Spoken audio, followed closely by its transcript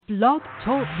Blog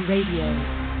Talk Radio.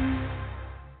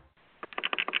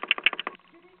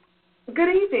 Good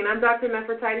evening. I'm Dr.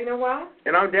 Nefertiti Noel.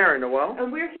 And I'm Darren Noel.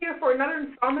 And we're here for another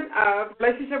installment of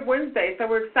Relationship Wednesday. So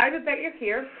we're excited that you're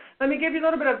here. Let me give you a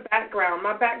little bit of background.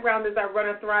 My background is I run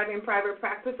a thriving private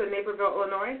practice in Naperville,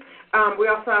 Illinois. We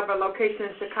also have a location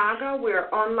in Chicago. We're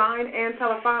online and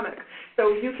telephonic.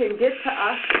 So you can get to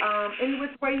us any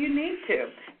which way you need to.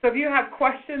 So if you have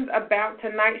questions about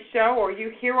tonight's show or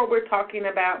you hear what we're talking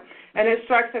about and it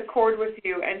strikes a chord with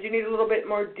you and you need a little bit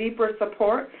more deeper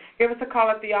support, give us a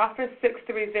call at the office,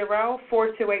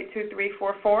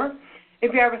 630-428-2344.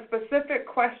 If you have a specific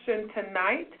question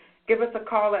tonight, give us a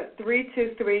call at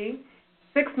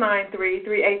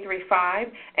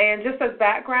 323-693-3835. And just as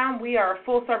background, we are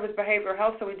full-service behavioral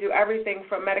health, so we do everything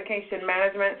from medication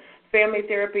management, family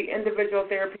therapy, individual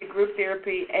therapy, group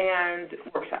therapy, and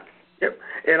workshops. Yep.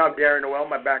 And I'm Darren Noel.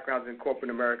 My background is in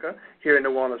corporate America. Here in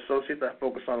Noel & Associates, I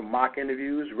focus on mock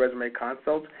interviews, resume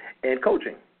consults, and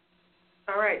coaching.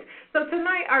 All right. So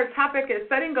tonight our topic is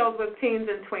setting goals with teens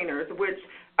and tweeners, which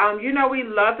we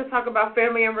love to talk about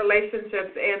family and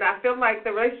relationships, and I feel like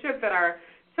the relationship that our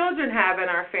children have in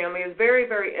our family is very,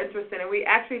 very interesting, and we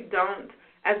actually don't,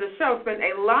 as a show, spend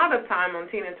a lot of time on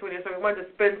teen and tweeners, so we wanted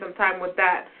to spend some time with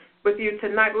that with you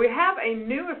tonight. But we have a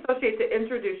new associate to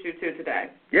introduce you to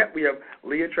today. Yep, we have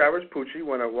LEAH TRAVERS-PUCCI. We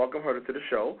want to welcome her to the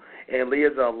show. And LEAH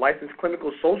is a licensed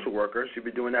clinical social worker. She's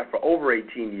been doing that for over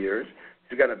 18 years.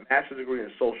 She's got a master's degree in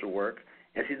social work,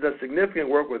 and she's done significant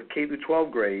work with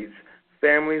K-12 grades,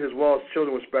 families, as well as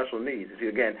children with special needs. She,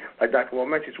 again, like Dr. Well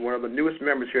mentioned, she's one of the newest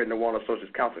members here at the Noel &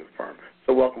 Associates counseling firm.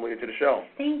 So welcome LEAH to the show.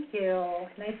 Thank you.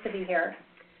 Nice to be here.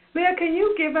 LEAH, can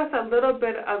you give us a little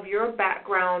bit of your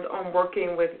background on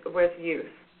working with youth?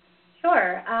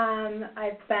 Sure.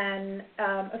 I've been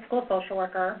a school social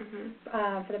worker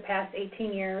for the past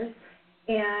 18 years,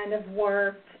 and have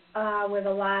worked with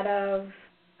a lot of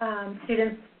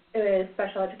students with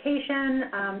special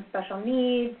education, special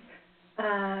needs,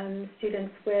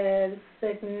 students with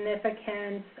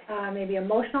significant maybe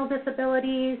emotional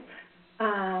disabilities,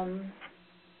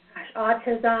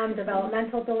 autism,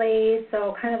 developmental delays,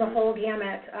 so kind of the whole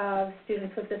gamut of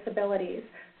students with disabilities.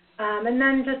 And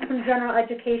then just some general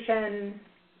education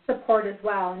support as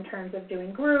well in terms of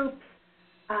doing groups,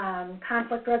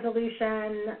 conflict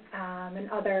resolution, and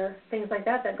other things like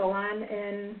that go on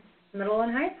in middle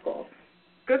and high schools.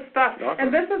 Good stuff. Awesome.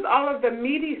 And this is all of the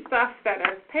meaty stuff that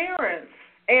as parents,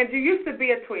 and you used to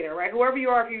be a tweener, right? Whoever you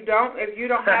are, if you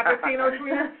don't have a teen or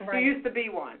tweener, right. You used to be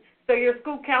one. So your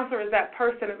school counselor is that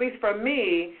person, at least for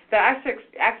me, that I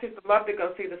actually love to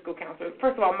go see the school counselor.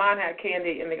 First of all, mine had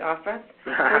candy in the office,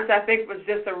 which I think was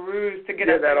just a ruse to get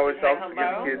us that always helps hello. to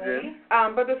get the kids in.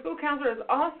 But the school counselor is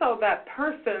also that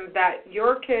person that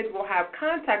your kid will have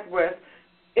contact with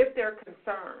if they're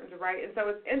concerned, right? And so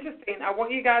it's interesting. I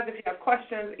want you guys, if you have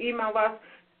questions, email us.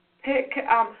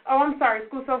 I'm sorry,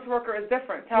 school social worker is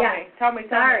different. Tell me.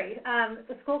 Sorry.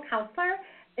 The school counselor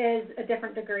is a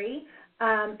different degree.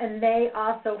 And they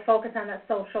also focus on that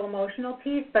social emotional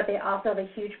piece, but they also have a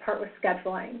huge part with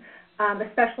scheduling,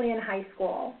 especially in high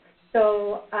school.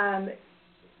 So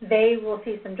they will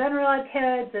see some general ed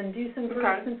kids and do some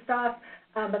groups and stuff,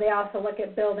 but they also look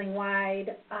at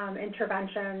building-wide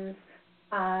interventions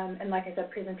and, like I said,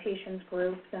 presentations,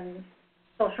 groups, and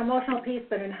social emotional piece.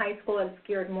 But in high school, it's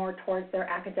geared more towards their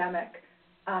academic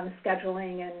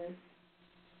scheduling and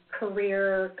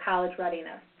career college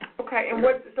readiness. Okay, and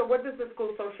what does the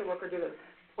school social worker do to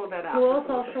pull that out? School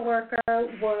social worker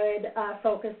would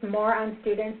focus more on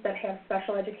students that have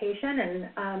special education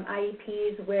and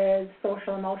IEPs with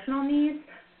social emotional needs,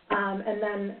 and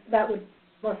then that would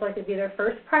most likely be their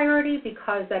first priority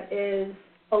because that is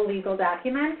a legal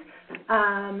document.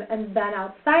 And then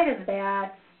outside of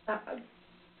that,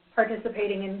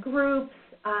 participating in groups,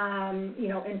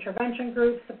 intervention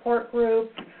groups, support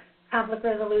groups, conflict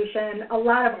resolution, a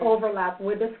lot of overlap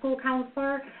with the school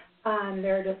counselor.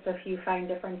 There are just a few fine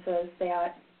differences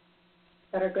that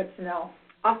are good to know.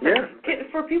 Awesome. Yeah.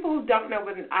 For people who don't know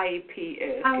what an IEP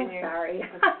is, sorry.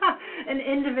 An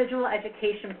individual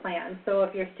education plan. So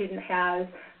if your student has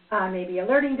maybe a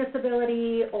learning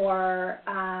disability or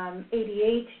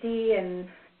ADHD and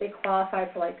they qualify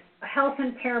for like a health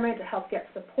impairment to help get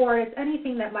support, it's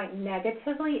anything that might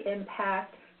negatively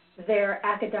impact their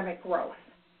academic growth.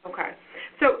 Okay.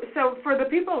 So for the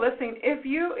people listening, if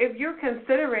you're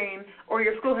considering or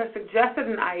your school has suggested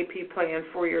an IEP plan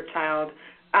for your child,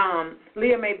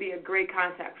 LEAH may be a great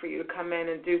contact for you to come in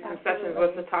and do some sessions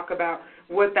with to talk about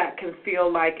what that can feel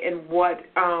like and what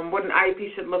an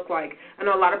IEP should look like. I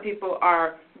know a lot of people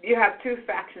are you have two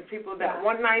factions, people that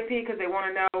want an IEP because they want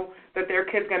to know that their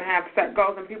kid's going to have set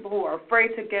goals, and people who are afraid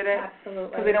to get it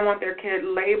because they don't want their kid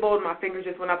labeled. My fingers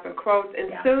just went up in quotes.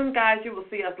 And soon, guys, you will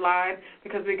see us live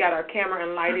because we got our camera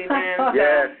and lighting in.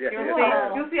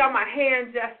 You'll see all my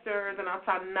hand gestures, and I'll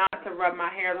try not to rub my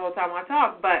hair the whole time I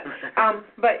talk. But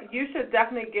you should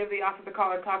definitely give the office a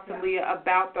call and talk to Leah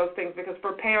about those things, because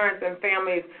for parents and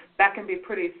families, that can be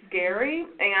pretty scary,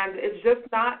 and it's just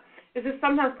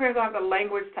sometimes parents don't have the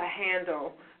language to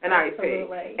handle an IEP.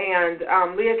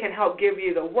 And Leah can help give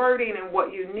you the wording and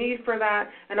what you need for that.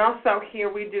 And also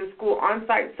here we do school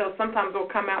on-site, so sometimes we'll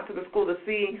come out to the school to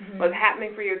see what's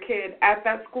happening for your kid at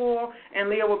that school, and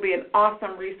Leah will be an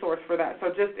awesome resource for that. So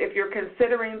just if you're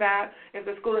considering that, if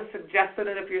the school has suggested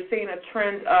it, if you're seeing a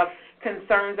trend of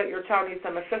concerns that your child needs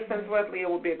some assistance with, Leah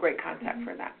will be a great contact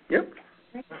for that. Yep.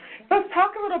 Let's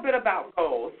talk a little bit about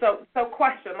goals. So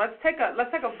question, let's take a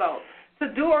vote.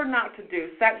 To do or not to do,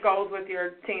 set goals with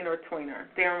your teen or tweener.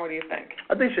 Darren, what do you think?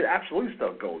 I think you should absolutely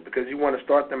set goals, because you want to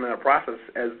start them in a process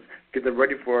get them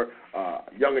ready for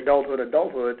young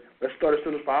adulthood. Let's start as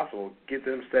soon as possible. Get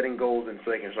them setting goals and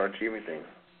so they can start achieving things.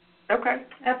 Okay.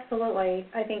 Absolutely.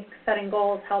 I think setting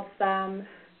goals helps them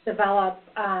develop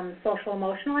social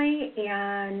emotionally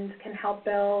and can help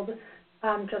build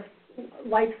just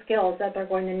life skills that they're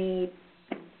going to need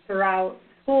throughout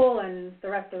school and the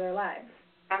rest of their lives.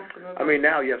 Absolutely. I mean,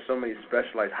 now you have so many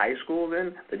specialized high schools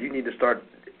that you need to start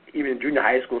even in junior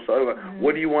high school. So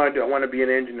what do you want to do? I want to be an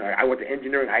engineer. I went to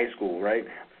engineering high school, right?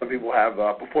 Some people have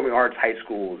performing arts high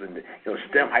schools and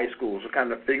STEM high schools. So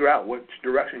kind of figure out which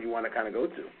direction you want to kind of go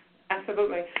to.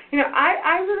 Absolutely.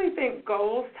 I really think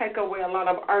goals take away a lot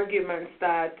of arguments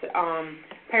that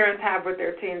parents have with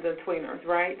their teens and tweeners,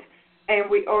 right? And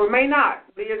or may not.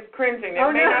 Leah's cringing.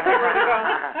 It may not be where to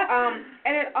go.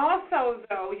 And it also,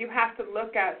 though, you have to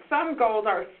look at some goals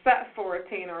are set for a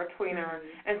teen or a tweener,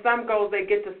 and some goals they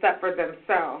get to set for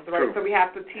themselves, right? True. So we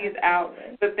have to tease out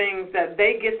the things that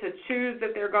they get to choose that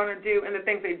they're going to do and the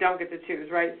things they don't get to choose,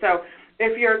 right? So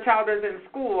if your child is in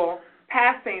school,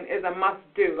 passing is a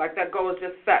must-do. Like that goal is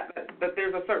just set, that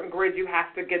there's a certain grid you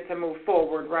have to get to move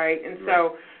forward, right? And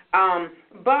so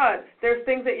but there's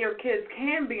things that your kids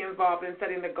can be involved in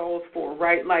setting the goals for,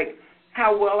 right? Like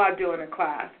how well I do in a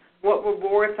class, what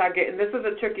rewards I get. And this is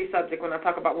a tricky subject when I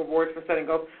talk about rewards for setting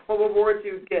goals. What rewards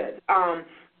you get.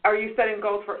 Are you setting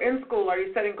goals for in school? Are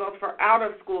you setting goals for out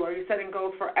of school? Are you setting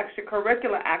goals for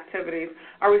extracurricular activities?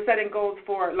 Are we setting goals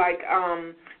for, like,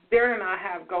 Darren and I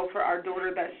have goals for our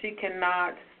daughter that she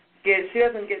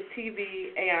doesn't get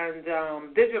TV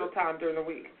and digital time during the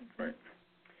week. Right.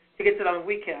 She gets it on the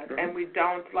weekend, and we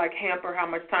don't, hamper how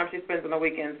much time she spends on the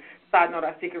weekends. Side note,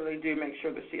 I secretly do make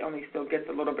sure that she only still gets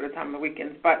a little bit of time on the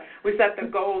weekends. But we set the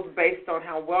goals based on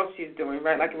how well she's doing,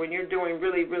 right? Like when you're doing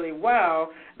really, really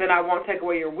well, then I won't take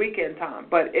away your weekend time.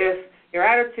 But if your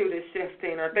attitude is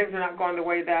shifting or things are not going the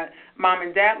way that mom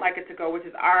and dad like it to go, which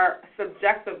is our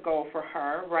subjective goal for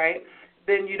her, right,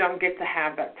 then you don't get to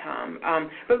have that time.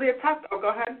 But Leah, go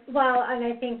ahead. Well, and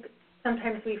I think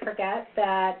sometimes we forget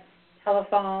that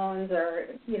telephones or,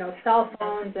 cell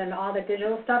phones and all the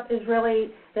digital stuff is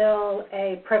really still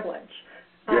a privilege.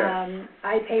 Yes.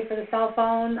 I pay for the cell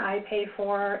phone. I pay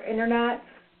for internet.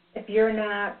 If you're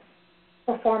not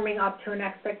performing up to an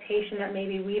expectation that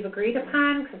maybe we've agreed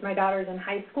upon, because my daughter's in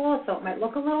high school, so it might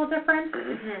look a little different,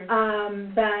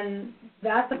 then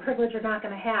that's a privilege you're not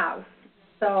going to have.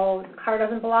 So the car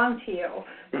doesn't belong to you.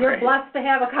 You're blessed to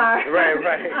have a car.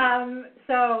 Right.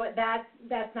 So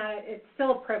that's not. It's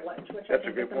still a privilege, which I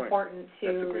think is important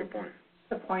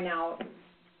to point out.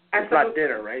 It's not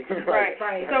dinner, right?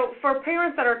 Right. So for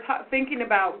parents that are thinking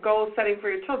about goal setting for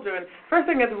your children, first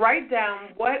thing is write down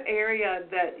what area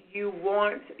that you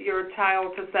want your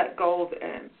child to set goals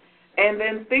in. And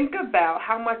then think about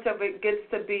how much of it gets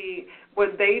to be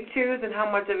what they choose and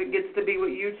how much of it gets to be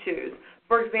what you choose.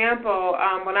 For example,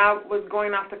 when I was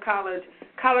going off to college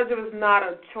was not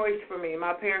a choice for me.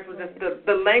 My parents were just,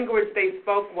 the language they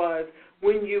spoke was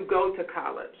when you go to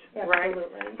college, right?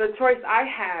 Absolutely. The choice I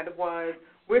had was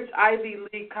which Ivy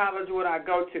League college would I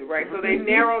go to, right? So they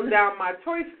narrowed down my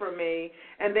choice for me,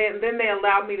 and then they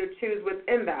allowed me to choose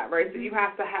within that, right? So you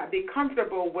have to be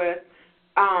comfortable with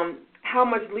how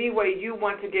much leeway you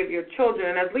want to give your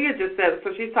children. And as Leah just said, so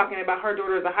she's talking about her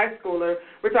daughter as a high schooler.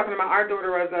 We're talking about our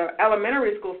daughter as an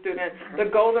elementary school student. The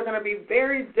goals are going to be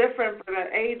very different for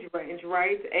that age range,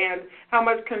 right? And how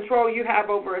much control you have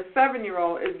over a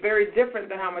 7-year-old is very different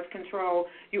than how much control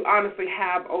you honestly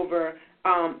have over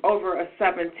a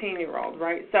 17-year-old,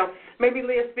 right? So maybe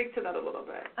Leah, speak to that a little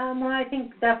bit. Well, I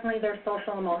think definitely their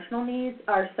social emotional needs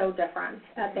are so different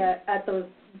at those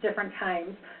different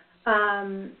times.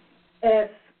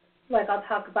 If, like, I'll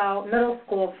talk about middle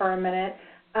school for a minute,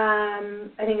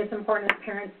 I think it's important as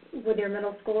parents with your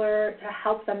middle schooler to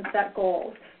help them set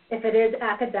goals. If it is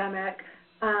academic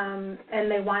and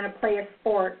they want to play a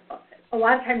sport, a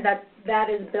lot of times that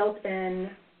is built in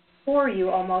for you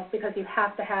almost, because you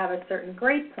have to have a certain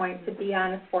grade point to be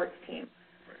on a sports team.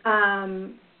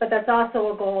 But that's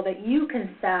also a goal that you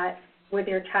can set with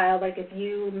your child. Like if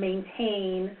you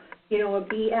maintain, a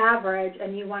B average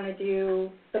and you want to do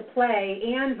the play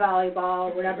and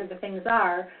volleyball, whatever the things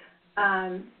are,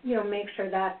 make sure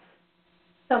that's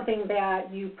something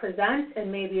that you present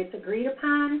and maybe it's agreed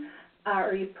upon,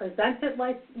 or you present it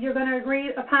like you're going to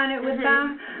agree upon it with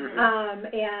them.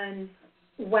 And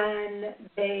when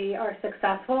they are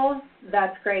successful,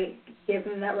 that's great. Give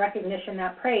them that recognition,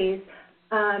 that praise.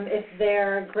 If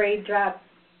their grade drops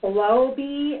below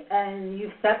B and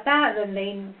you set that, then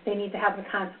they need to have the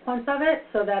consequence of it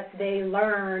so that they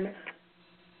learn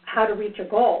how to reach a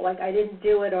goal. Like, I didn't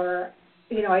do it, or,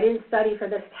 I didn't study for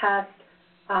this test.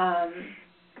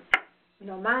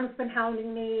 Mom's been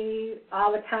hounding me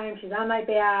all the time. She's on my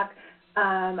back.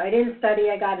 I didn't study.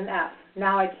 I got an F.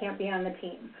 Now I can't be on the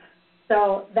team.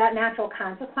 So that natural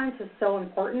consequence is so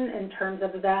important in terms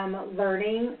of them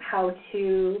learning how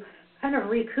to kind of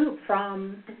recoup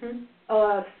from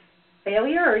a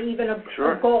failure or even a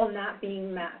goal not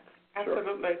being met.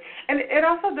 Absolutely. And it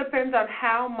also depends on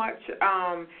how much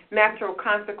natural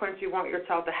consequence you want your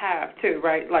child to have, too,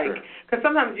 right? Like, because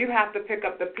sometimes you have to pick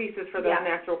up the pieces for those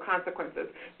natural consequences.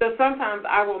 So sometimes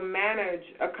I will manage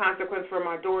a consequence for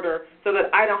my daughter so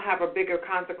that I don't have a bigger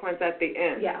consequence at the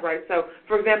end, right? So,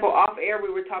 for example, off air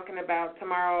we were talking about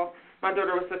tomorrow my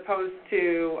daughter was supposed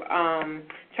to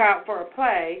try out for a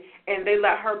play, and they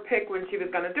let her pick when she was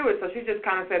going to do it. So she just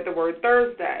kind of said the word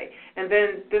Thursday. And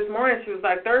then this morning she was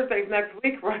like, Thursday's next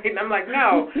week, right? And I'm like,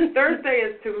 no, Thursday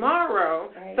is tomorrow,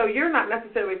 so you're not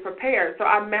necessarily prepared. So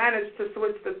I managed to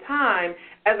switch the time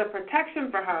as a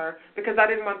protection for her because I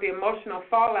didn't want the emotional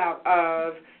fallout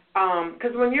of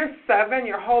because when you're 7,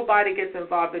 your whole body gets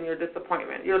involved in your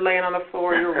disappointment. You're laying on the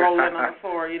floor, you're rolling on the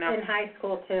floor, In high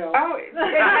school, too. Oh, it's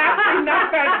actually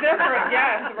not that different,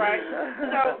 yes, right?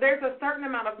 So there's a certain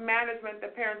amount of management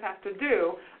that parents have to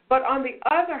do. But on the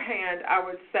other hand, I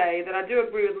would say that I do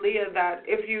agree with Leah that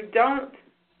if you don't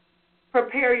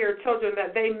prepare your children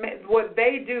that what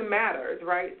they do matters,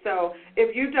 right? So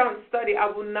if you don't study, I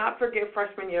will not forget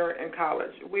freshman year in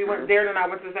college. Darren and I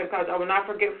went to the same college. I will not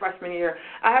forget freshman year.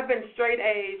 I have been straight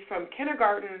A's from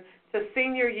kindergarten to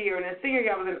senior year, and in senior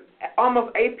year I was in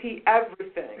almost AP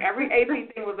everything. Every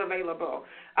AP thing was available.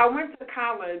 I went to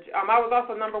college. I was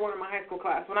also number 1 in my high school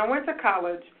class. When I went to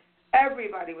college,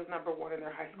 everybody was number 1 in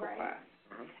their high school class.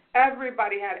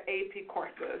 Everybody had AP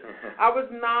courses. I was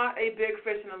not a big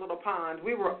fish in a little pond.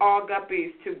 We were all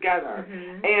guppies together.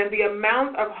 And the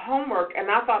amount of homework, and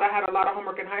I thought I had a lot of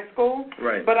homework in high school,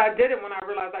 but I didn't when I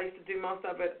realized I used to do most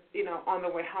of it, on the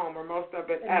way home or most of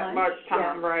it at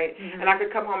lunchtime, right? And I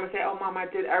could come home and say, oh, Mom, I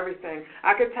did everything.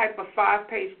 I could type a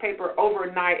 5-page paper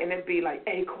overnight and it'd be like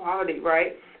A quality,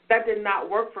 right? That did not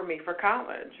work for me for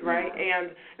college, right?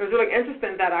 And it was really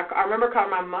interesting that I remember calling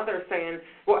my mother saying,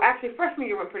 well, actually, freshman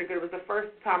year went pretty good. It was the first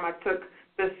time I took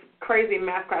this crazy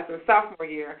math class in sophomore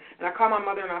year. And I called my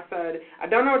mother and I said, I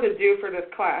don't know what to do for this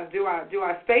class. Do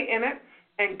I stay in it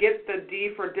and get the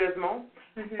D for dismal,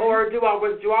 or do I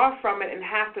withdraw from it and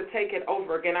have to take it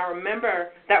over again? I remember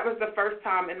that was the first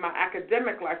time in my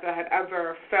academic life that I had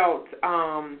ever felt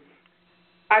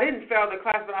I didn't fail the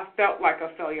class, but I felt like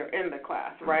a failure in the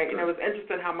class, right? And it was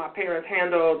interesting how my parents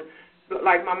handled,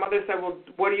 like my mother said, well,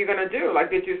 what are you going to do? Like,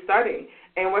 did you study?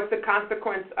 And what's the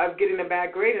consequence of getting a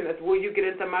bad grade in this? Will you get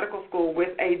into medical school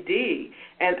with a D?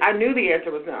 And I knew the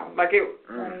answer was no. Like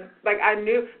I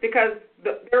knew, because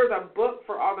there was a book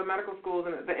for all the medical schools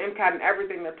and the MCAT and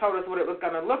everything that told us what it was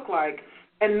going to look like.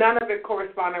 And none of it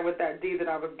corresponded with that D that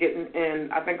I was getting in.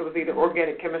 I think it was either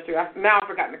organic chemistry. Now I've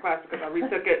forgotten the class because I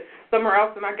retook it somewhere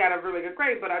else and I got a really good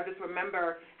grade. But I just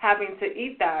remember having to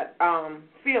eat that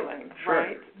feeling,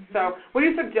 right? So what do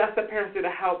you suggest that parents do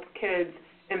to help kids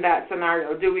in that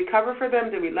scenario? Do we cover for them?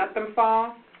 Do we let them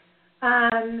fall?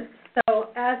 So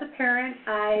as a parent,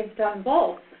 I've done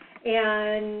both.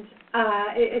 And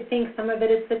I think some of it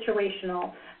is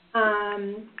situational.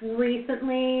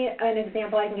 Recently, an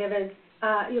example I can give is,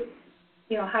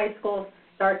 high school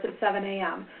starts at 7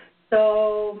 a.m.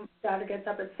 So daughter gets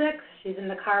up at 6. She's in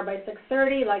the car by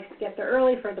 6:30, likes to get there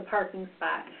early for the parking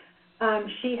spot.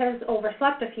 She has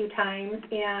overslept a few times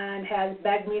and has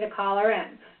begged me to call her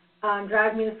in,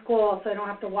 drive me to school so I don't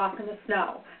have to walk in the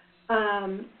snow.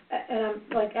 And I'm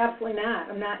like, absolutely not.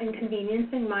 I'm not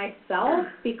inconveniencing myself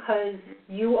because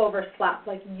you overslept.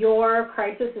 Like, your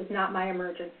crisis is not my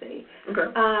emergency.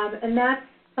 Okay. And that's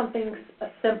something, a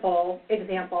simple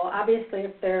example. Obviously,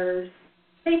 if there's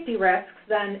safety risks,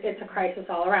 then it's a crisis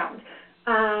all around.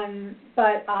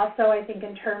 But also, I think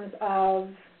in terms of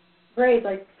grades,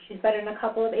 like, she's been in a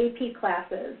couple of AP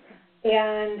classes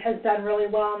and has done really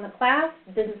well in the class,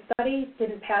 didn't study,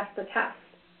 didn't pass the test.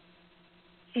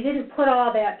 She didn't put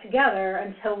all that together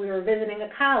until we were visiting a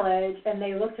college, and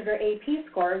they looked at her AP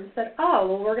scores and said, oh,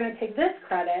 well, we're going to take this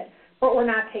credit, but we're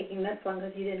not taking this one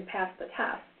because you didn't pass the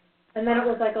test. And then it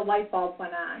was like a light bulb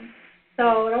went on.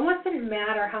 So it almost didn't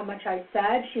matter how much I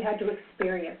said. She had to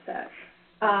experience it.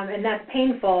 And that's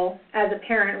painful as a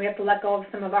parent. We have to let go of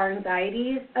some of our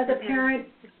anxieties as a parent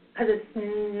because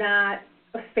it's not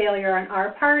a failure on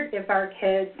our part if our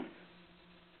kids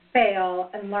fail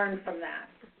and learn from that.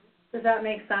 Does that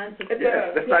make sense?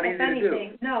 Yeah, that's not easy to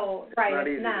do. No, right,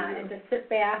 it's not. And to sit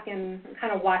back and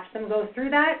kind of watch them go through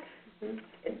that,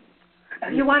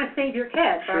 you want to save your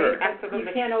kids, Sure. right? Absolutely.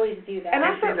 You can't always do that. And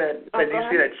do you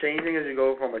see that changing as you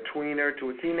go from a tweener to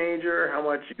a teenager? How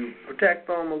much you protect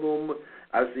them a little more?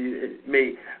 Obviously, it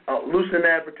may loosen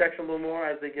that protection a little more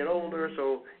as they get older,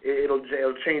 so it'll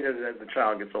change as the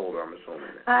child gets older, I'm assuming.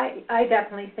 I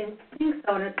definitely think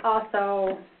so, and it's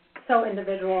also so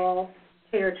individual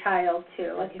to your child,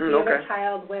 too. Like, if you have a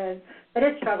child that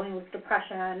is struggling with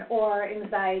depression or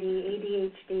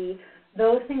anxiety, ADHD,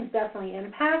 those things definitely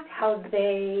impact how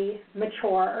they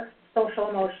mature social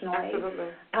emotionally.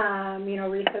 Absolutely.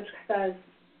 Research says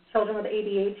children with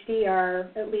ADHD are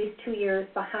at least 2 years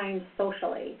behind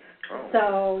socially. Oh.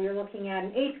 So you're looking at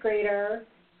an 8th grader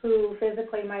who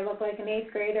physically might look like an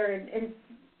 8th grader and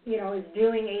is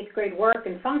doing 8th grade work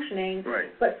and functioning,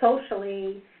 right. But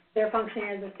socially they're functioning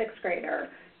as a 6th grader.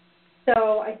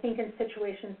 So I think in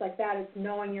situations like that, it's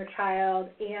knowing your child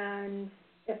and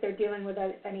if they're dealing with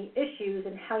any issues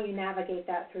and how you navigate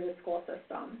that through the school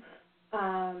system.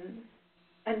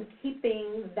 And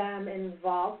keeping them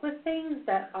involved with things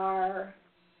that are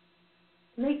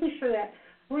making sure that,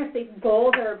 I want to say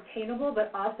goals are obtainable,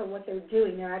 but also what they're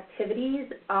doing. Their activities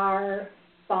are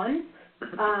fun.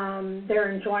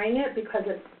 They're enjoying it because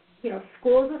it's,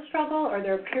 school is a struggle or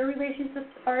their peer relationships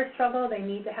are a struggle. They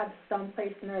need to have some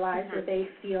place in their lives where they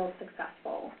feel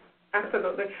successful.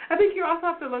 Absolutely. I think you also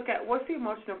have to look at what's the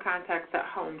emotional context at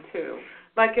home, too.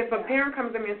 Like, if a parent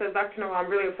comes to me and says, Dr. Noel,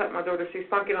 I'm really upset with my daughter, she's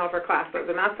flunking all of her classes,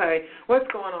 and I say, what's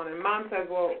going on? And mom says,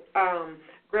 well,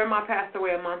 Grandma passed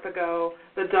away a month ago,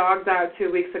 the dog died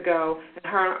 2 weeks ago,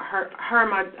 and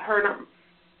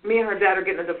me and her dad are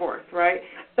getting a divorce, right?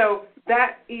 So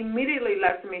that immediately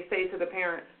lets me say to the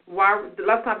parent,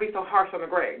 let's not be so harsh on the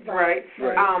grades, right?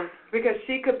 Because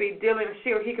she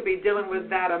or he could be dealing with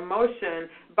that emotion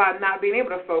by not being able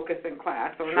to focus in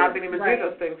class or not being able to do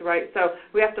those things, right? So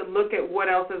we have to look at what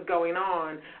else is going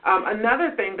on.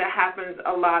 Another thing that happens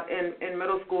a lot in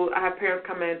middle school, I have parents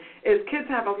come in, is kids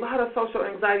have a lot of social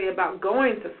anxiety about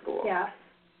going to school. Yeah.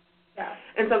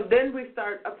 And so then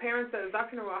a parent says,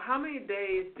 Dr. Noel, how many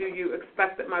days do you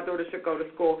expect that my daughter should go to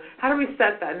school? How do we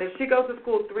set that? And if she goes to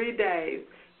school 3 days,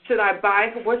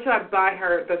 what should I buy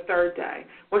her the 3rd day?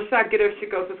 What should I get her if she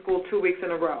goes to school 2 weeks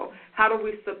in a row? How do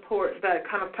we support that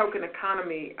kind of token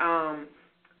economy,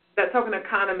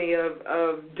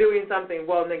 of doing something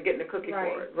well and then getting a cookie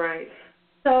for it, right?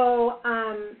 So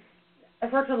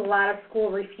I've worked with a lot of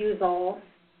school refusal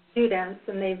students,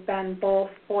 and they've been both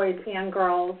boys and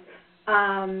girls.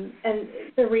 And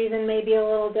the reason may be a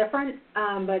little different,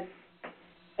 but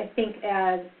I think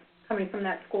as coming from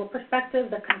that school perspective,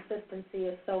 the consistency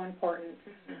is so important.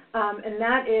 And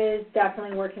that is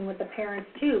definitely working with the parents,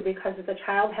 too, because if the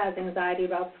child has anxiety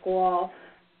about school,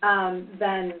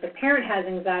 then the parent has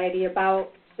anxiety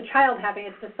about the child having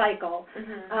it to cycle.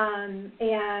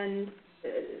 And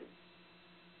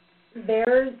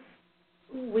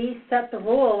we set the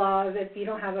rule of if you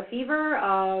don't have a fever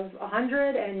of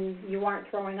 100 and you aren't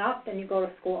throwing up, then you go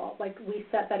to school. Like, we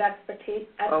set that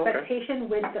expectation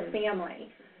with the family.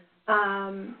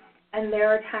 And there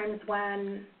are times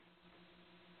when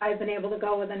I've been able to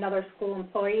go with another school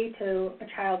employee to a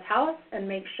child's house and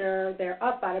make sure they're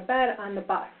up out of bed on the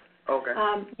bus.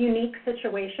 Unique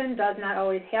situation does not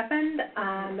always happen,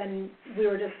 and we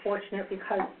were just fortunate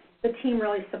because the team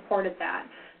really supported that.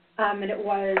 And it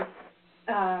was,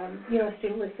 a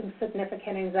student with some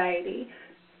significant anxiety.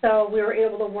 So we were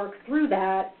able to work through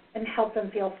that and help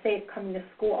them feel safe coming to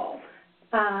school.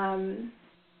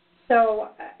 So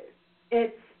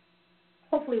it's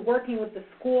hopefully working with the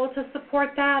school to support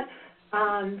that,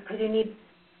 because you need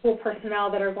school personnel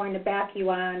that are going to back you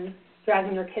on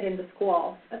dragging your kid into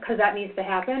school, because that needs to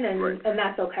happen, and, right. and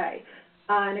that's okay.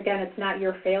 And again, it's not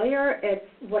your failure, it's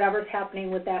whatever's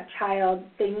happening with that child.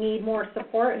 They need more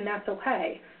support, and that's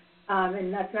okay.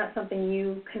 And that's not something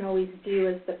you can always do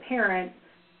as the parent,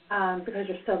 because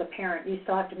you're still the parent. You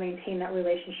still have to maintain that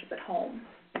relationship at home.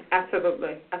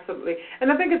 Absolutely, absolutely.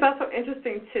 And I think it's also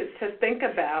interesting to think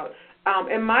about.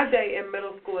 In my day in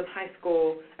middle school and high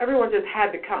school, everyone just had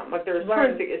to come. Like, there was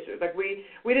truancy issues. Like, we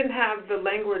didn't have the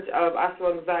language of I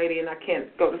feel anxiety and I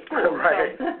can't go to school.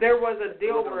 Right. So there was a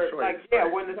deal where,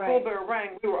 when the school bell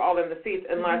rang, we were all in the seats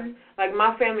unless, like,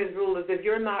 my family's rule is if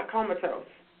you're not comatose,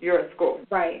 you're at school.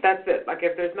 Right. That's it. Like,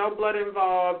 if there's no blood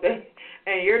involved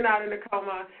and you're not in a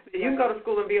coma, then you can go to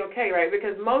school and be okay, right?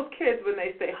 Because most kids, when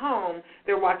they stay home,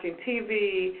 they're watching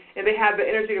TV and they have the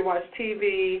energy to watch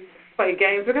TV, play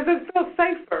games, because it's still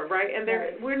safer, right? And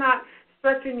we're not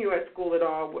stretching you at school at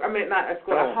all. I mean, not at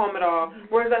school, at home at all.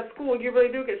 Whereas at school, you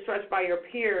really do get stretched by your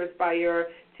peers, by your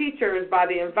teachers, by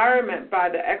the environment, by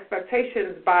the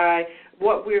expectations, by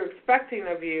what we're expecting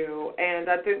of you. And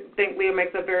I think Leah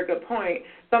makes a very good point.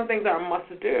 Some things are a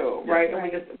must-do, right? And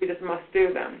we just must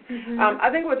do them. I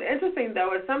think what's interesting,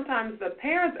 though, is sometimes the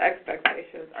parents'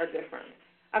 expectations are different.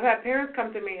 I've had parents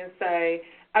come to me and say,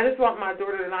 I just want my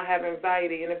daughter to not have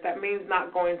anxiety, and if that means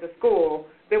not going to school,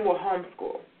 then we'll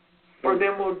homeschool. Or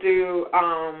then we'll do,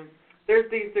 there's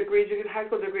these degrees, high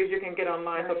school degrees you can get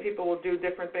online, so people will do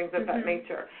different things of that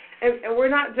nature. And we're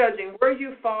not judging. Where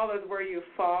you fall is where you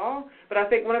fall, but I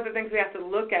think one of the things we have to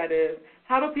look at is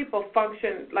how do people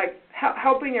function, like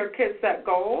helping your kids set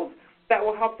goals that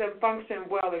will help them function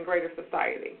well in greater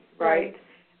society, right?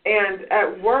 And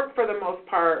at work, for the most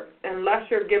part, unless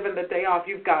you're given the day off,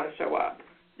 you've got to show up.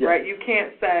 Right? You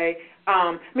can't say,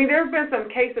 there have been some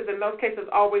cases, and those cases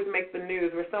always make the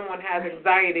news, where someone has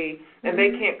anxiety and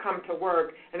they can't come to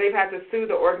work, and they've had to sue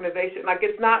the organization. Like,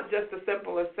 it's not just as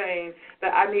simple as saying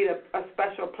that I need a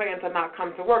special plan to not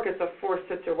come to work. It's a forced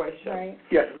situation. Right.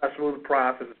 Yes, it's not a smooth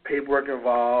process. There's paperwork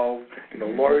involved.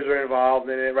 Lawyers are involved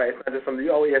in it, right? It's not just something,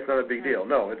 it's not a big deal.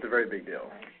 No, it's a very big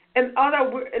deal. And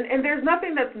although and there's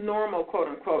nothing that's normal, quote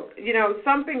unquote.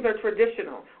 Some things are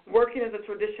traditional. Working is a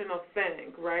traditional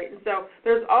thing, right? And so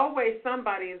there's always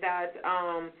somebody that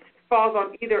falls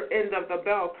on either end of the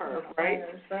bell curve, right?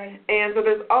 And so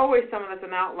there's always someone that's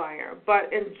an outlier.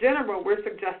 But in general, we're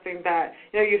suggesting that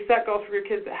you set goals for your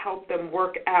kids to help them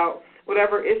work out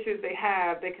whatever issues they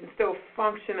have. They can still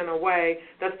function in a way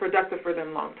that's productive for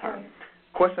them long term.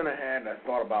 Question I had that I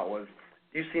thought about was,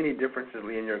 do you see any differences,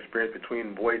 Lee, in your experience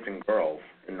between boys and girls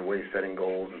in the way setting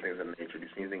goals and things of that nature? Do you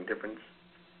see anything different?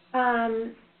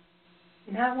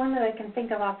 Not one that I can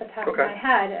think of off the top of my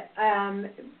head.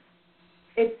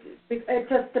 It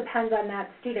just depends on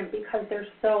that student, because there's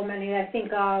so many. I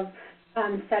think of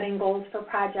setting goals for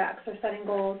projects or setting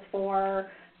goals for,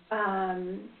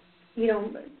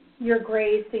 your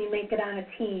grades so you make it on a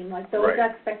team. Like, those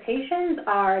expectations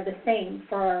are the same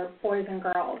for boys and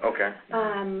girls.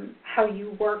 How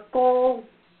you work goals,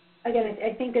 again,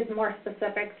 I think is more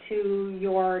specific to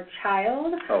your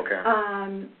child,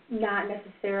 not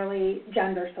necessarily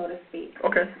gender, so to speak.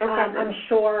 I'm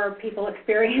sure people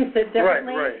experience it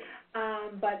differently,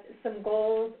 but some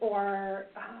goals or,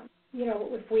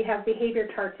 if we have behavior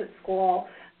charts at school,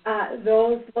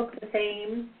 those look the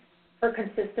same for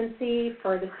consistency,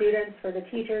 for the students, for the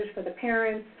teachers, for the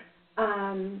parents,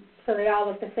 so they all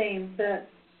look the same. The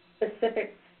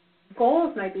specific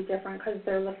goals might be different because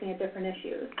they're looking at different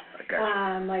issues.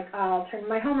 Like, I'll turn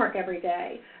my homework every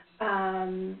day,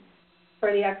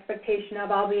 for the expectation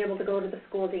of I'll be able to go to the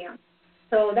school dance.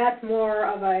 So that's more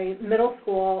of a middle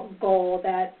school goal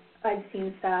that I've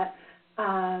seen set,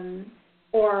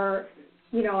 or,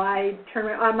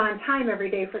 I'm on time every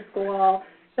day for school,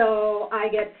 so I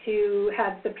get to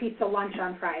have the pizza lunch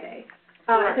on Friday,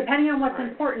 depending on what's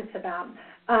important to them.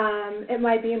 It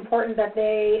might be important that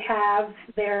they have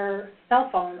their cell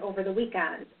phone over the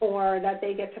weekend, or that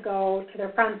they get to go to their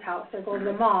friend's house, or go to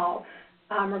the mall,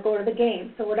 or go to the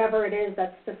game. So whatever it is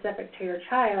that's specific to your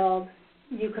child,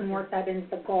 you can work that into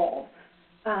the goal.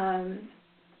 I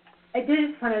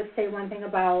did just want to say one thing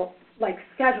about, like,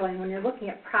 scheduling when you're looking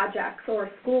at projects or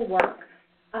schoolwork.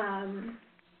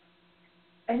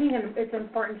 I think it's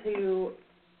important to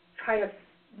try to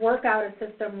work out a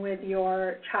system with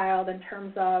your child in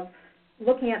terms of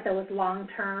looking at those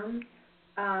long-term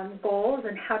goals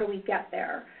and how do we get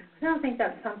there. I don't think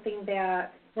that's something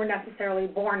that we're necessarily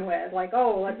born with, like,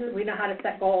 we know how to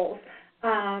set goals.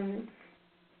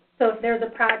 So if there's a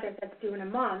project that's due in a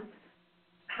month,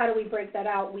 how do we break that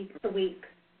out week to week?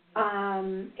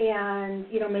 And,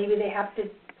 maybe they have to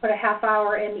put a half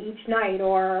hour in each night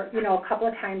or, a couple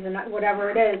of times a night, whatever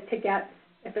it is, to get,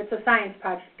 if it's a science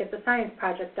project, get the science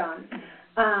project done.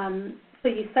 So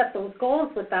you set those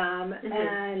goals with them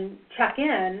and check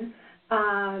in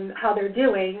how they're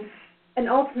doing, and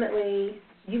ultimately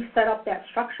you've set up that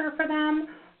structure for them.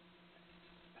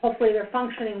 Hopefully they're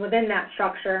functioning within that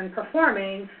structure and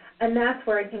performing, and that's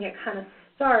where I think it kind of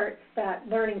starts that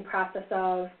learning process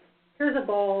of, here's a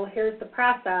goal, here's the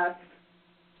process.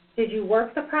 Did you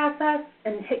work the process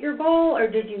and hit your goal, or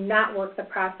did you not work the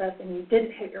process and you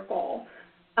didn't hit your goal?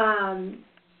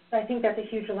 I think that's a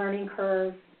huge learning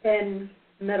curve in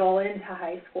middle into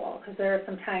high school, because there are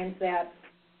some times that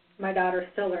my daughter's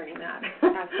still learning that.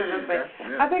 Absolutely.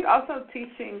 Yeah. I think also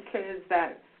teaching kids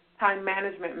that time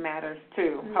management matters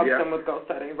too, helps them with goal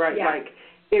setting, right? Yeah. Like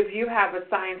if you have a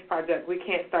science project, we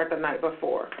can't start the night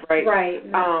before, right? Right.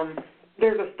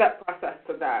 There's a step process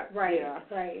to that. Right, yeah.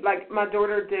 right. Like my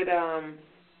daughter did,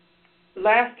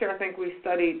 last year I think we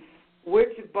studied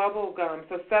which bubble gum,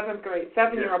 so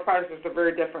 7-year-old projects are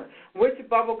very different. Which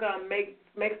bubble gum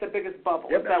makes the biggest bubble?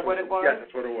 Yep, Is that what it was? Yes,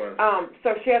 that's what it was.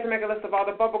 So she had to make a list of all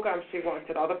the bubble gums she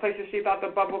wanted, all the places she thought the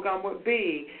bubble gum would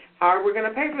be. How are we going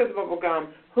to pay for this bubble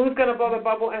gum? Who's going to blow the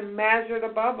bubble and measure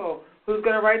the bubble? Who's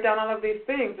going to write down all of these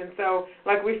things? And so,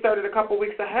 like we started a couple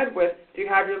weeks ahead with, do you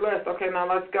have your list? Okay, now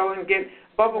let's go and get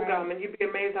bubble gum. And you'd be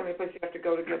amazed how many places you have to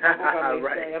go to get bubble gum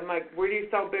each day. I'm like, where do you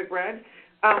sell Big Red?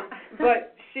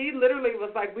 But she literally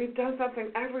was like, we've done something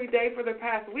every day for the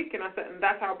past week. And I said, and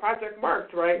that's how project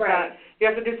works, right? Right. You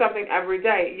have to do something every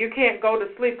day. You can't go to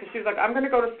sleep, because she was like, I'm going to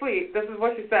go to sleep. This is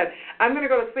what she said. I'm going to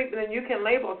go to sleep, and then you can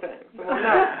label things. Well, no.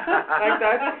 Like,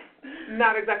 that's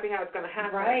not exactly how it's going to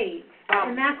happen. Right.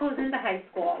 And that goes into high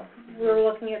school. We were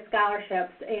looking at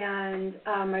scholarships, and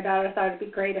my daughter thought it'd be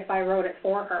great if I wrote it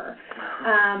for her.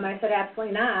 I said,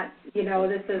 absolutely not.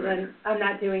 This isn't, I'm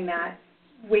not doing that.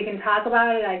 We can talk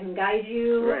about it, I can guide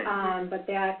you, but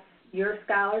that's your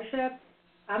scholarship.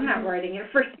 I'm not writing it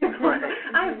for you.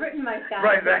 I've written my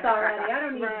scholarships already. I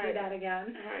don't need to do that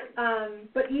again.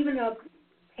 But even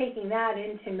taking that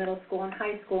into middle school and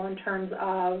high school in terms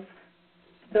of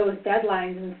those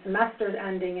deadlines and semesters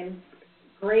ending and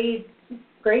grade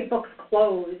books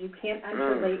closed, you can't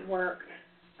enter late work,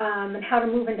 and how to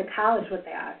move into college with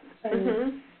that.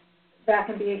 And that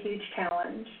can be a huge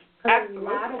challenge. Absolutely. A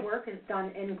lot of work is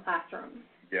done in classrooms.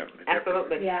 Yeah,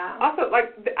 absolutely. Yeah. Also,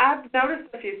 I've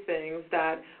noticed a few things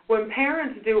that when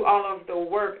parents do all of the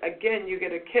work, again, you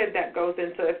get a kid that goes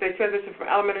into, if they transition from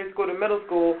elementary school to middle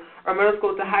school, or middle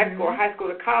school to high school, or high school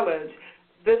to college,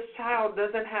 this child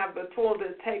doesn't have the tools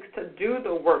it takes to do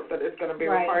the work that is going to be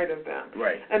required of them.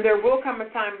 Right. And there will come a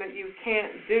time that you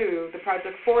can't do the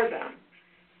project for them.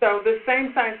 So the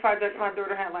same science project my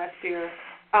daughter had last year,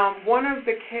 one of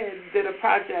the kids did a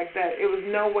project that it was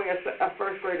no way a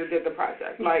first grader did the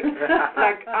project. Like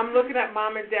I'm looking at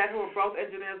mom and dad who are both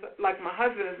engineers, like my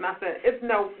husband is, and I said,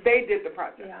 they did the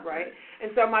project, right?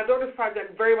 And so my daughter's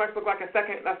project very much looked like a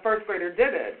first grader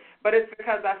did it, but it's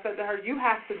because I said to her, you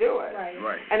have to do it.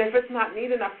 Right. And if it's not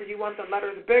neat enough for you want the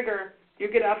letters bigger,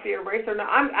 you get out the eraser. Now,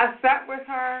 I sat with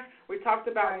her. We talked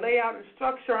about layout and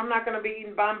structure. I'm not going to be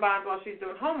eating bonbons while she's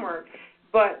doing homework.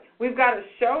 But we've got to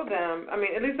show them,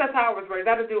 at least that's how I was raised.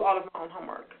 I had to do all of my own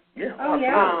homework. Yeah. Oh,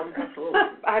 yeah. Absolutely.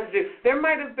 I had to do. There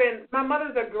might have been, my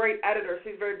mother's a great editor.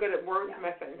 She's very good at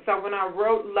wordsmithing. So when I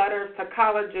wrote letters to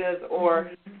colleges or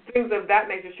things of that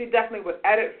nature, she definitely would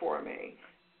edit for me.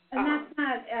 And that's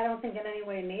not, I don't think, in any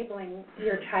way enabling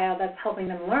your child. That's helping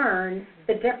them learn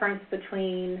the difference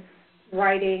between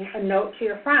writing a note to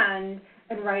your friend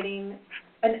and writing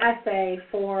an essay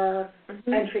for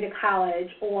entry to college,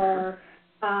 or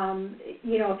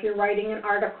if you're writing an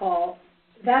article.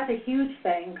 That's a huge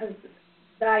thing, because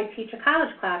I teach a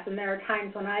college class, and there are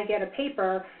times when I get a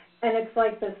paper and it's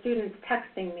like the student's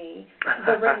texting me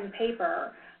the written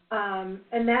paper,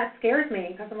 and that scares me,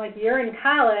 because I'm like, you're in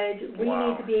college, we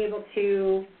need to be able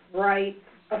to write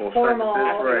a formal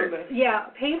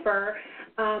paper,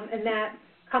 and that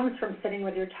comes from sitting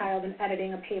with your child and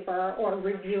editing a paper or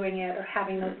reviewing it or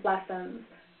having those lessons.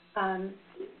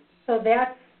 So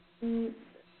that's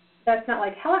not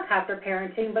like helicopter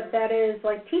parenting, but that is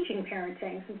like teaching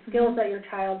parenting, some skills that your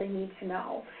child, they need to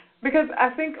know. Because I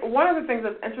think one of the things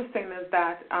that's interesting is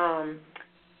that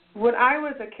when I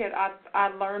was a kid, I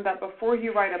learned that before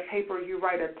you write a paper, you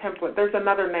write a template. There's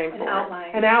another name for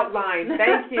it. An outline.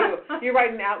 Thank you. You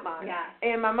write an outline. Yeah.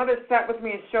 And my mother sat with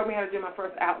me and showed me how to do my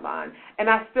first outline. And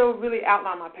I still really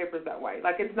outline my papers that way.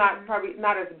 Like, it's not probably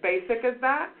not as basic as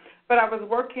that. But I was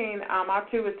working, I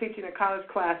too was teaching a college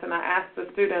class, and I asked the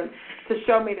students to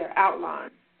show me their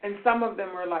outline. And some of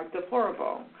them were, like,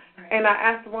 deplorable. And I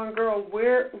asked one girl,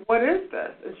 what is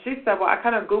this? And she said, well, I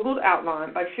kind of Googled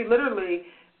outline. Like, she literally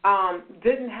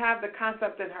didn't have the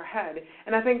concept in her head.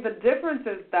 And I think the difference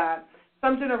is that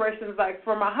some generations, like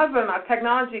for my husband and I,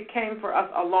 technology came for us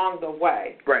along the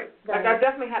way. Right. Like, I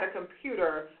definitely had a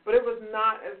computer, but it was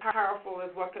not as powerful as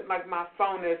what like my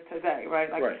phone is today, right?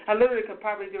 Like, I literally could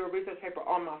probably do a research paper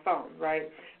on my phone,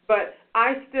 right? But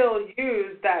I still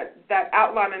use that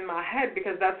outline in my head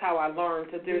because that's how I learned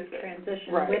to do things.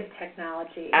 Transition with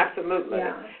technology. Absolutely.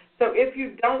 Yeah. So if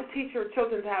you don't teach your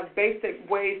children to have basic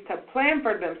ways to plan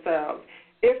for themselves,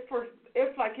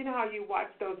 if like, you know how you watch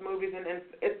those movies and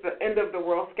it's the end of the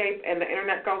worldscape and the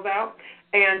internet goes out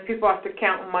and people have to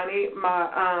count money.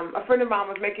 A friend of mine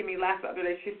was making me laugh the other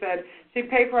day. She said she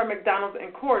paid for her McDonald's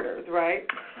in quarters, right?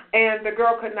 And the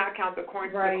girl could not count the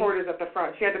quarters at the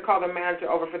front. She had to call the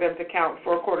manager over for them to count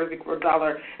 4 quarters equal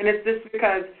 $1. And it's just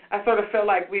because I sort of feel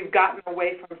like we've gotten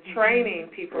away from training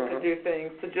people to do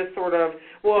things, to just sort of,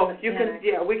 well, we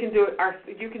can do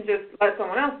it. You can just let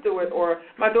someone else do it. Or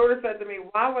my daughter said to me,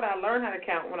 why would I learn how to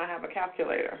count when I have a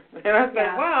calculator? And I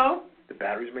said, well, the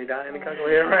batteries may die in the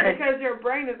calculator, right? Because your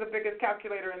brain is the biggest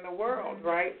calculator in the world,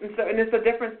 right? And it's the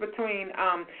difference between,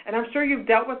 and I'm sure you've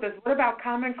dealt with this. What about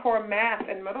Common Core math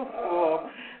in middle school?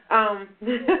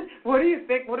 What do you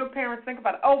think? What do parents think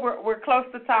about it? Oh, we're close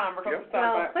to time.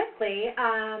 Well, quickly,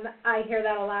 I hear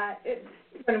that a lot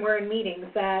when we're in meetings,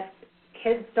 that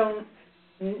kids don't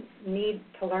need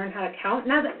to learn how to count.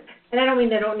 And I don't mean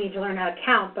they don't need to learn how to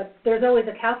count, but there's always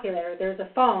a calculator. There's a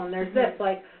phone. There's this,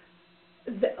 like,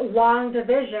 long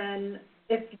division.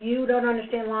 If you don't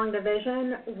understand long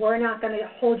division, we're not going to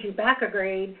hold you back a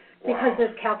grade because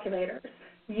there's calculators.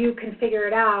 You can figure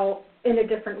it out in a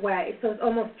different way. So it's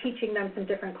almost teaching them some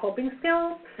different coping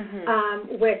skills,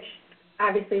 which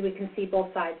obviously we can see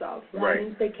both sides of.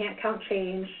 One, they can't count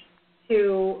change.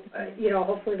 Two,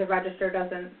 hopefully the register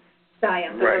doesn't die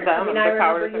on them. I mean, I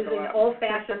remember using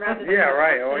old-fashioned register.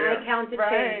 And I counted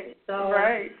change. So,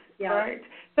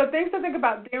 So things to think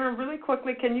about. Darren, really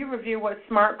quickly, can you review what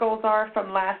SMART goals are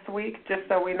from last week, just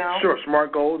so we know? Sure.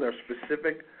 SMART goals, they're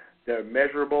specific, they're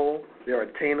measurable, they're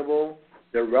attainable,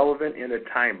 they're relevant, and they're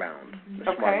time-bound.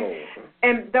 SMART goals.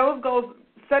 And those goals,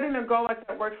 setting a goal like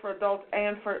that works for adults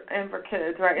and for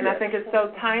kids, right? And I think it's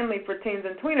so timely for teens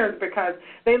and tweeners because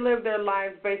they live their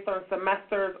lives based on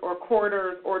semesters or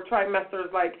quarters or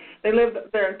trimesters. Like, they live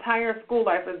their entire school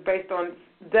life is based on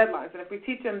deadlines. And if we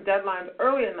teach them deadlines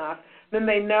early enough, then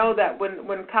they know that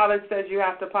when college says you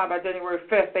have to apply by January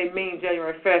 5th, they mean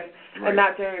January 5th and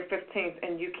not January 15th,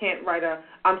 and you can't write a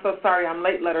I'm so sorry, I'm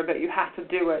late letter, that you have to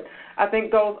do it. I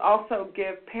think goals also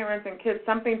give parents and kids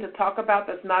something to talk about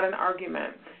that's not an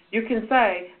argument. You can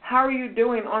say, how are you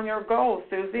doing on your goals,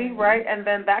 Susie, right? And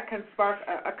then that can spark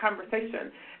a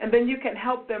conversation. And then you can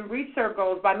help them reach their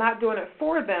goals by not doing it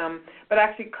for them, but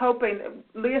actually coping.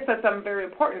 Leah said something very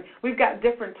important. We've got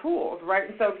different tools, right?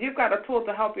 And so if you've got a tool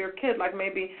to help your kid, like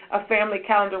maybe a family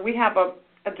calendar, we have a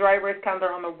dry erase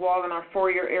calendar on the wall in our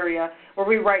foyer area where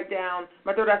we write down,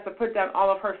 my daughter has to put down all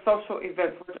of her social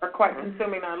events, which are quite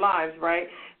consuming our lives, right?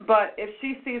 But if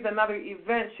she sees another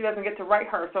event, she doesn't get to write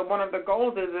her. So one of the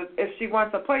goals is if she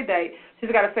wants a play date,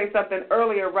 she's got to say something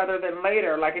earlier rather than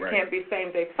later, like it can't be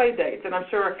same-day play dates. And I'm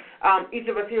sure each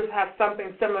of us here have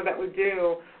something similar that we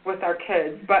do with our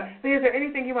kids. But is there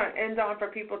anything you want to end on for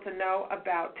people to know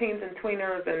about teens and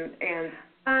tweeners? And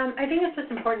I think it's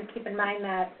just important to keep in mind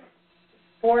that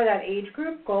for that age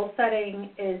group, goal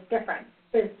setting is different.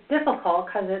 It's difficult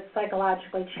because it's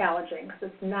psychologically challenging, because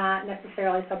it's not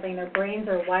necessarily something their brains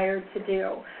are wired to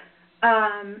do.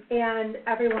 And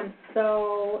everyone's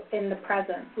so in the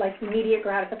present, like immediate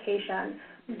gratification.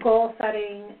 Goal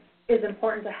setting is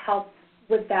important to help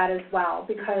with that as well,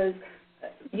 because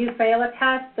you fail a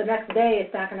test, the next day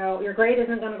it's not going to, your grade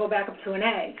isn't going to go back up to an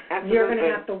A. Absolutely. You're going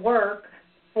to have to work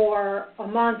for a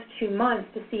month, 2 months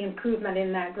to see improvement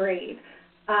in that grade.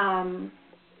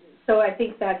 So I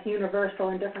think that's universal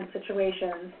in different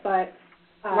situations, but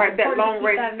that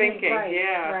long-range thinking,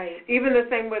 Right. Even the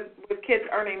same with kids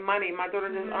earning money. My daughter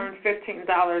just earned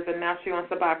 $15, and now she wants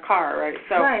to buy a car, right?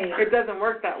 So it doesn't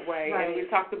work that way. And we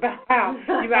talked about how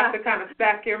you have to kind of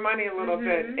stack your money a little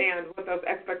bit, and what those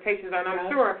expectations are. And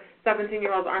I'm sure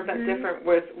 17-year-olds aren't that different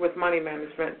with money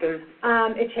management.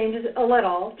 It changes a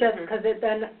little, just because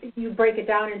then you break it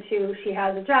down into she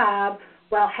has a job.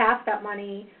 Well, half that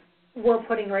money we're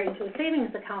putting right into a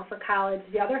savings account for college.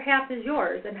 The other half is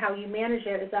yours, and how you manage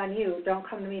it is on you. Don't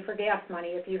come to me for gas money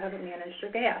if you haven't managed your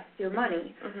gas, your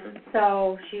money.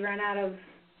 So she ran out of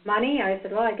money. I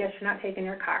said, well, I guess you're not taking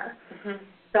your car.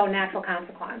 So natural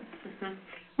consequence.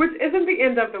 Which isn't the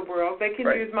end of the world. They can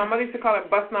Right. use, my mother used to call it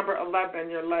bus number 11,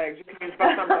 your legs. You can use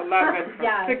bus number 11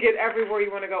 Yes. to get everywhere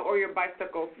you want to go, or your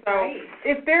bicycle. So Right.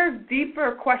 if there's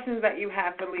deeper questions that you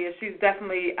have for Leah, she's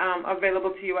definitely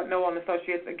available to you at Noel &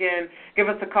 Associates. Again, give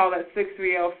us a call at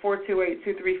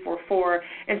 630-428-2344.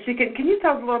 And she can you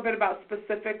tell us a little bit about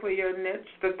specifically your niche,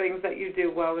 the things that you do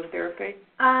well in therapy?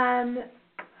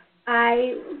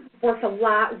 I worked a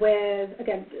lot with,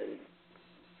 again,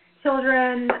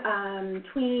 children,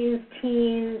 tweens,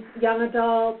 teens, young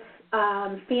adults,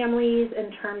 families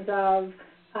in terms of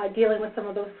dealing with some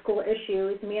of those school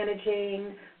issues,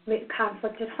 managing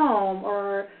conflict at home,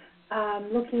 or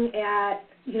looking at,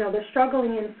 they're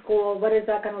struggling in school, what is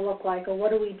that going to look like, or what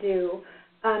do we do?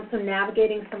 So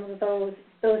navigating some of those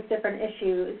different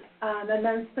issues. And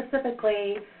then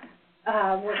specifically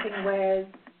working with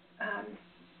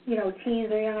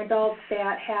teens or young adults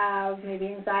that have maybe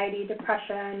anxiety,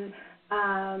 depression,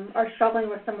 are struggling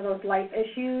with some of those life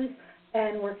issues,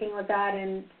 and working with that,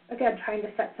 and again, trying to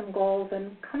set some goals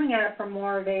and coming at it from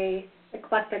more of a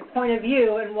eclectic point of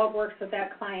view and what works with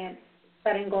that client,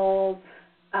 setting goals.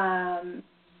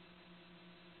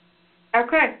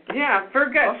 Okay, yeah,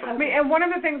 very good. Awesome. And one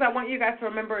of the things I want you guys to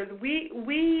remember is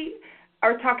we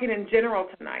are talking in general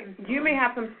tonight. You may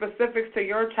have some specifics to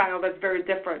your child that's very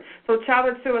different. So child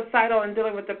that's suicidal and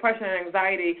dealing with depression and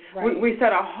anxiety, Right. we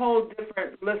set a whole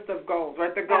different list of goals,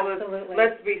 right? The goal Absolutely. is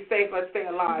let's be safe, let's stay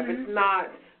alive. Mm-hmm. It's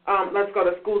not let's go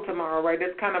to school tomorrow, right?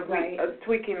 It's kind of Right.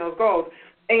 tweaking those goals.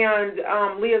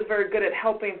 And Leah's very good at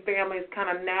helping families kind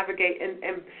of navigate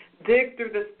and dig through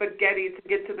the spaghetti to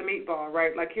get to the meatball,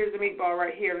 right? Like, here's the meatball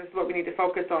right here. This is what we need to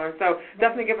focus on. So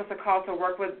definitely give us a call to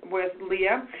work with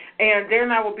Leah. And Darren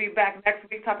and I will be back next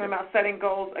week talking about setting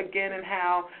goals again and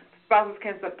how spouses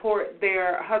can support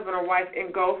their husband or wife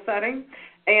in goal setting.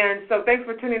 And so thanks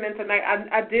for tuning in tonight.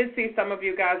 I did see some of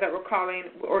you guys that were calling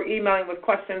or emailing with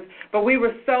questions, but we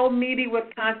were so meaty with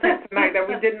content tonight that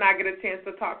we did not get a chance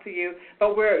to talk to you.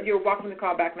 But you're welcome to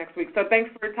call back next week. So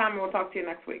thanks for your time, and we'll talk to you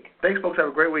next week. Thanks, folks. Have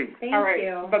a great week. Thank All right.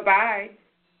 you. Bye-bye.